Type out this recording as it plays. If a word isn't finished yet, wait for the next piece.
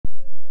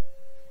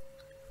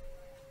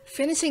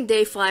Finishing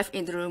day 5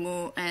 in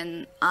Rumu,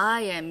 and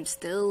I am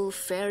still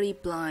very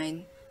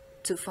blind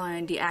to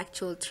find the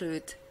actual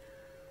truth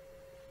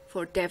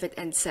for David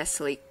and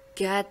Cecily.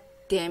 God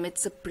damn it,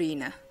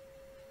 Sabrina.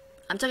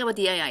 I'm talking about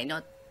the AI,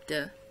 not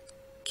the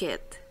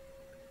kid.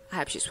 I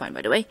hope she's fine,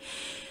 by the way.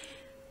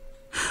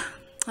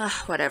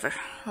 Whatever.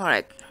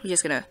 Alright, we're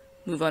just gonna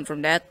move on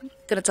from that.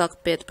 Gonna talk a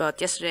bit about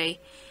yesterday.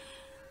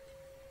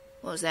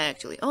 What was that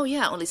actually? Oh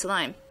yeah, only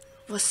slime.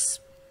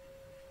 Was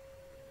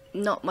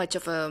not much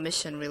of a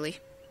mission really.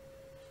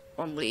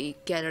 Only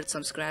gathered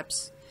some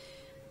scraps,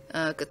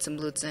 got some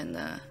loots,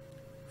 and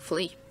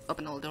flee.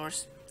 Open all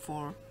doors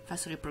for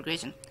faster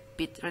progression.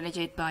 Beat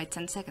Renegade by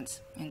 10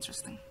 seconds.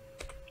 Interesting.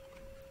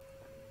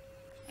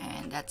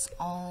 And that's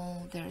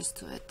all there is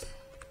to it.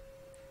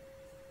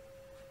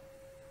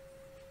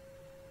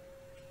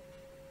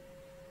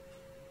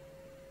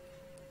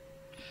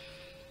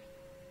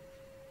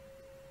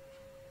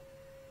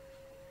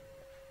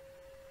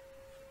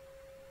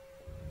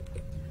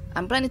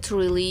 I'm planning to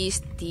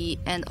release the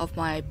end of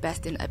my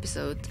Best In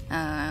episode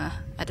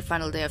at the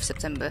final day of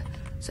September,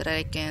 so that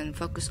I can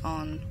focus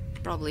on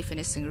probably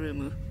finishing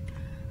Rumu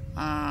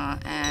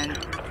and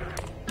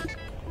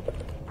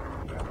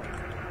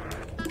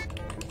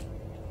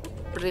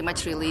pretty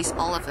much release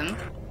all of them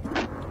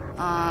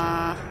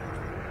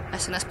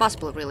as soon as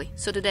possible, really.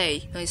 So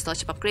today, no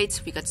installation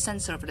upgrades. We got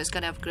sensor for the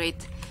sky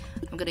upgrade.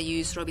 I'm gonna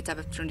use Robbie type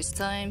of drone this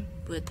time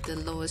with the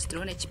lowest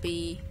drone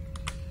HP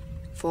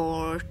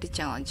for the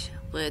challenge,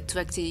 with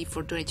 2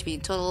 for drone HP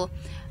in total.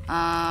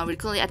 We're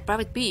currently at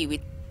private B with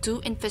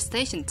 2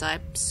 infestation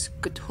types,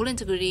 good hull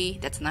integrity,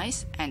 that's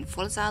nice, and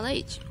volatile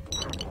age,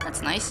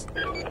 that's nice.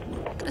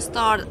 Gonna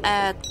start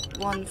at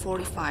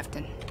 145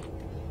 then.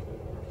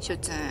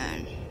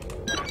 Showtime.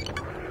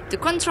 The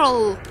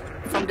control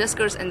from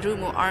Duskers and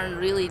Rumu aren't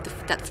really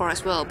that far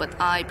as well, but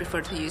I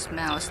prefer to use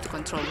mouse to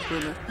control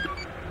Rumu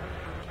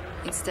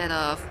instead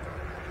of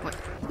what?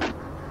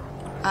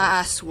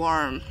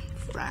 Swarm.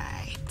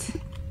 Right.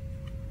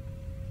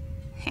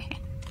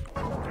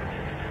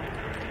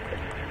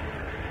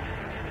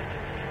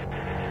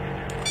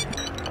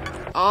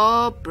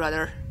 Oh,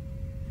 brother.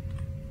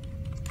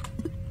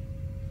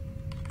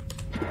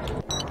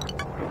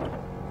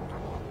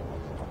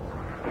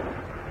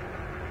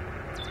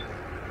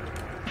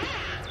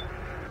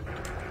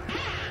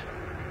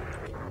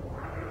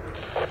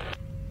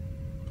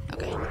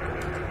 Okay.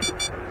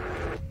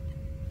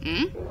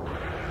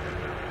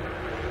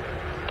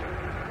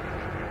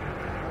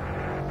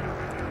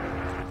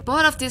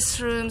 Both of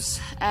these rooms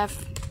have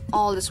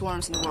all the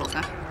swarms in the world,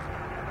 huh?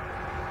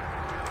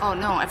 Oh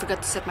no, I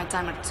forgot to set my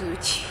timer to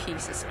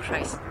Jesus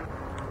Christ.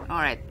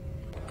 Alright.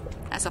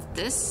 As of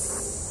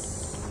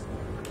this...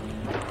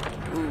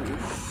 Ooh,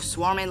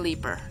 Swarm and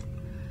Leaper.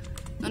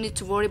 No need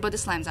to worry about the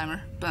slime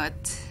timer, but...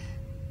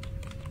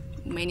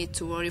 may need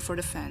to worry for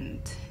the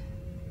Fend.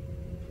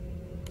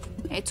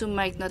 A2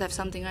 might not have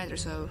something either,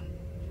 so...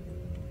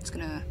 it's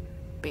gonna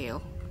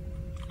bail.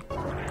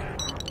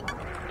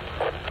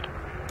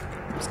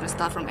 It's gonna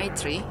start from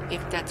A3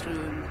 if that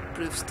room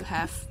proves to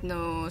have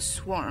no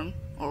Swarm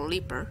or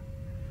Leaper.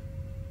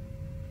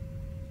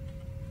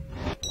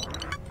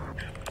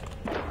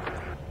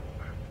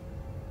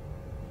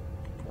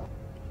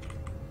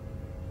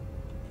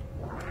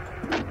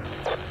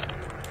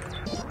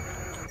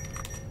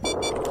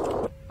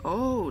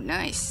 Oh,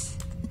 nice.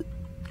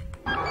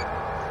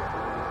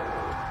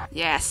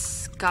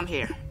 Yes, come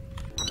here.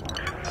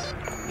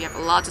 We have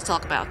a lot to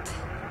talk about.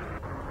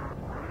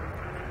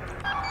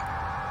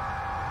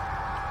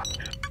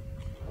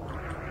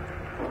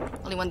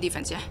 Only 1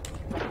 defense, yeah?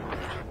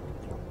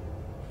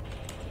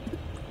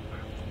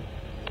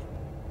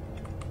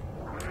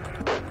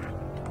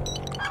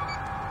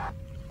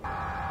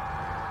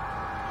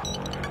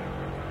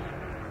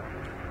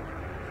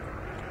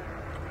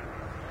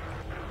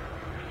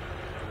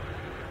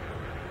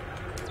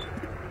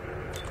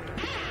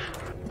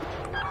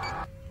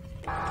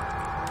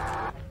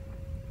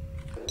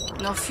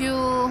 No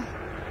fuel.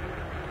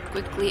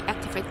 Quickly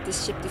activate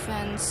this ship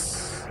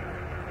defense.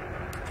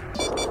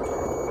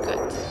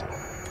 Good.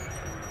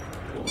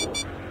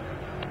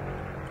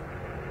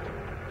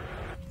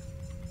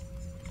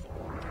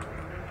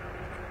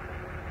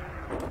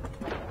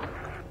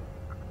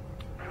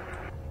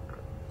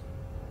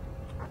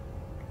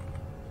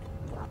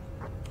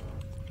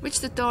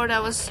 Which the door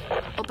that was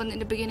open in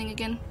the beginning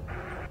again?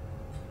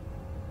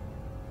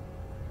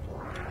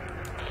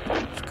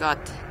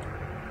 Forgot.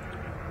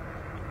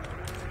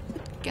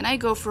 Can I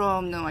go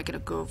from... no, I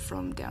cannot go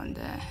from down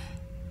there.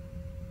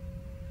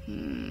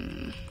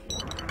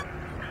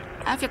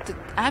 I have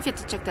yet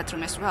to check that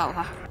room as well,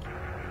 huh?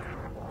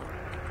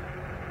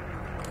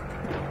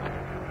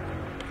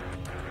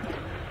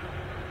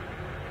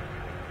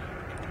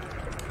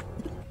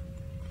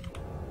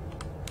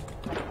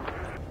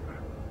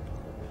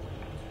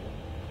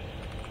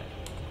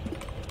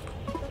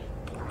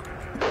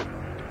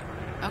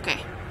 Okay,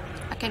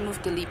 I can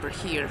move the Leaper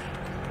here.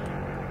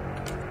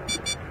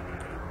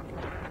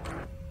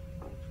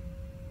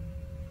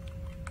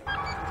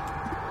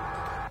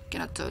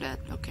 Cannot tow that,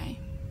 okay.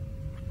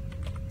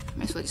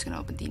 Might as well just gonna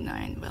open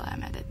D9 while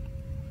I'm at it,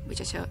 which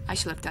I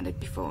should have done it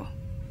before.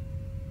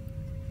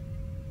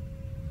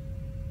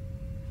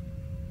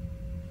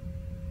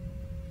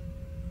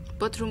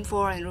 Both room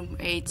 4 and room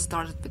 8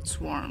 started with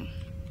Swarm.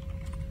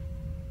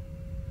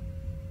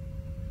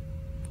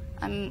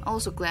 I'm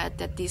also glad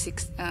that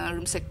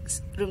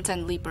room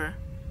 10 Leaper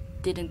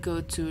didn't go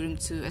to room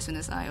 2 as soon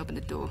as I opened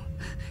the door.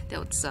 That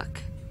would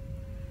suck.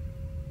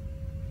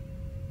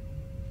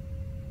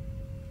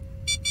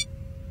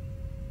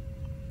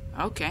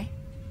 Okay.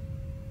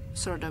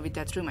 Sorta with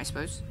that room, I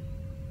suppose.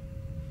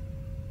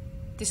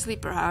 This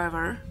Leaper,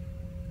 however,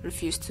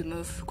 refused to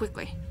move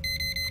quickly.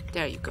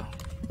 There you go.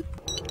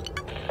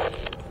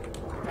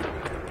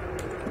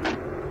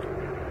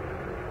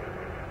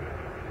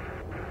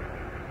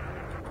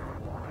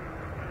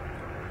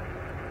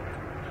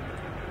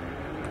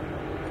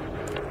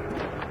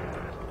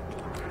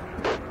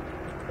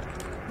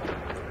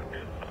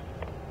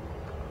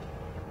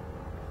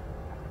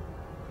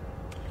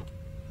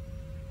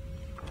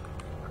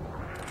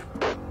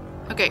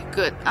 Okay,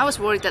 good. I was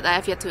worried that I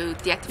have yet to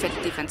deactivate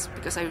the defense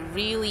because I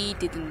really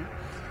didn't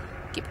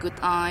keep good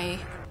eye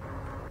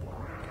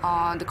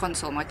on the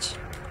console much.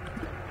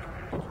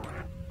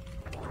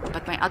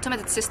 But my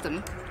automated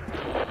system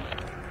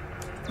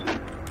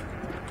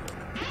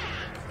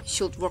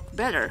should work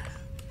better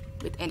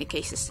with any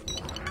cases.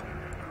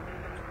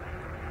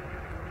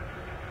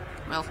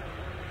 Well,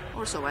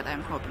 or so what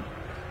I'm hoping.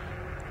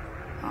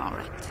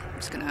 Alright, I'm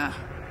just gonna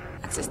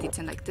access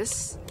D10 like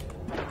this.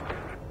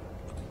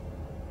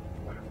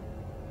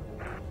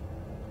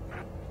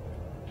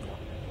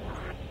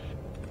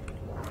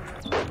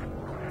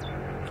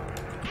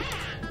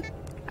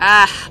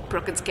 Ah,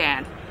 broken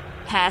scan.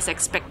 As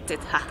expected,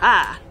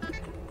 haha.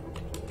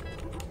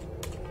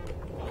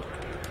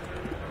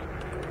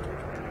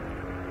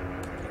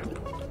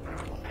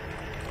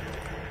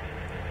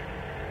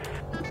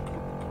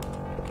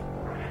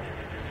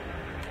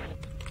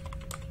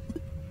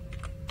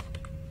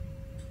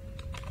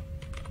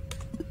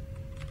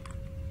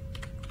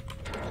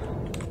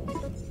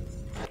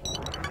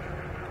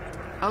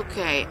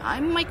 Okay, I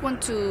might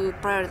want to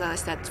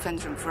prioritize that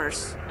defense room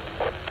first.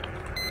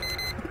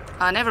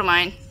 Never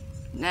mind.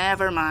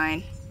 Never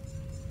mind.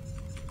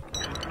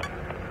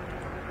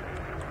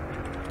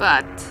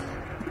 But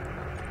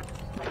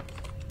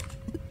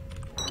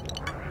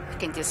I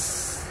can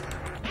just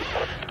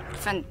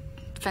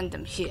defend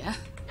them here.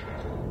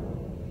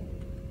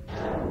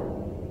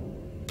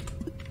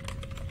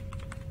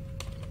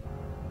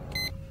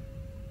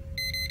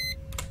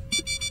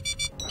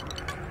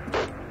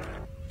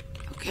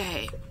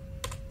 Okay.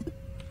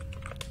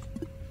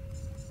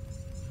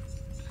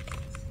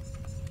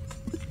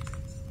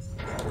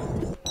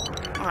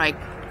 Alright,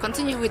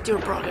 continue with your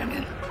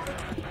programming.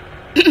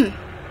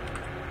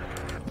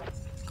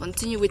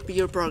 Continue with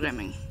your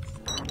programming,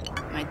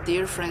 my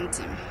dear friend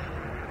Tim.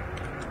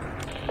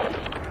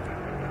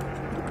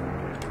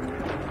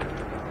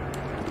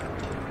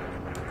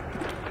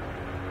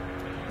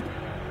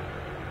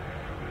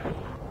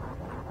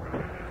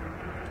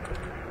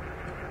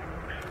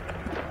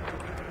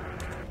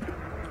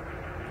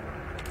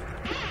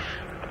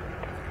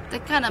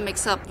 That kinda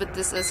mix up with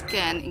this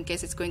scan in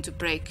case it's going to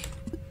break.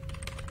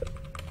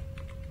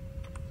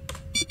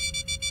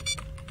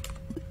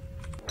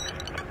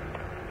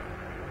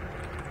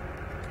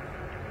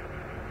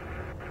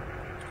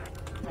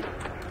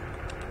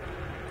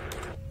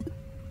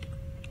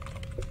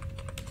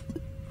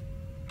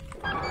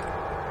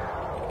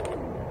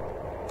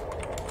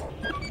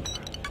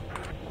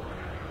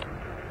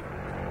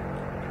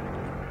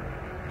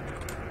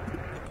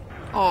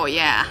 Oh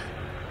yeah,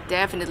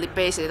 definitely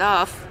pays it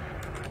off,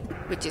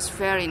 which is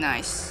very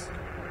nice.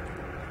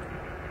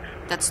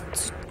 That's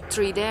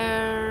 3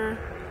 there,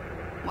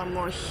 1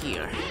 more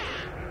here.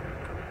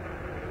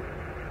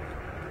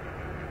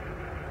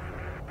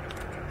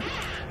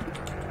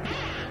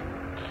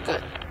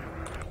 Good.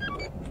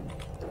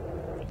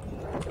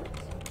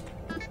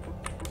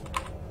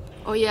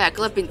 Oh yeah, I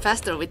could have been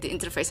faster with the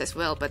interface as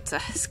well, but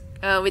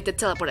with the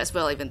teleport as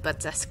well even,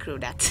 but screw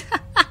that.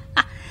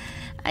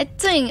 I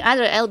think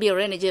either LB or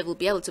NJ will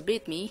be able to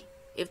beat me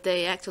if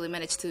they actually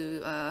manage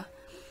to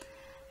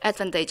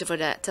advantage over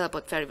that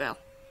teleport very well.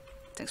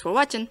 Thanks for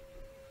watching.